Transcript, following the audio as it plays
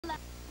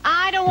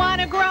I don't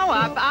want to grow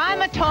up.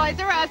 I'm a Toys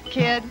R Us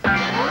kid.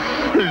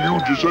 Hey, you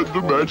just had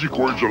the magic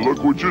words, and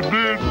look what you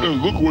did.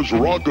 And look what's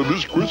rocking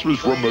this Christmas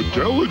from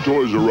Mattel and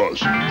Toys R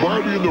Us.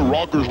 Barbie and the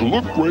Rockers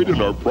look great and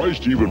are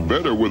priced even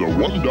better with a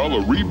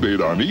 $1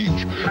 rebate on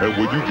each. And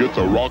when you get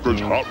the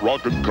Rockers Hot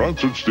Rockin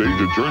Concert Stage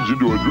that turns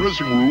into a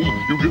dressing room,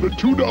 you get a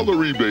 $2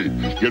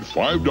 rebate. Get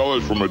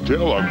 $5 from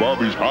Mattel on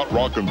Barbie's Hot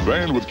Rockin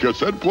Fan with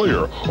cassette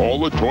player.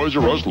 All at Toys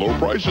R Us low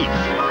prices.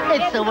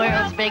 It's the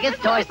world's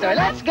biggest toy store.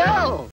 Let's go!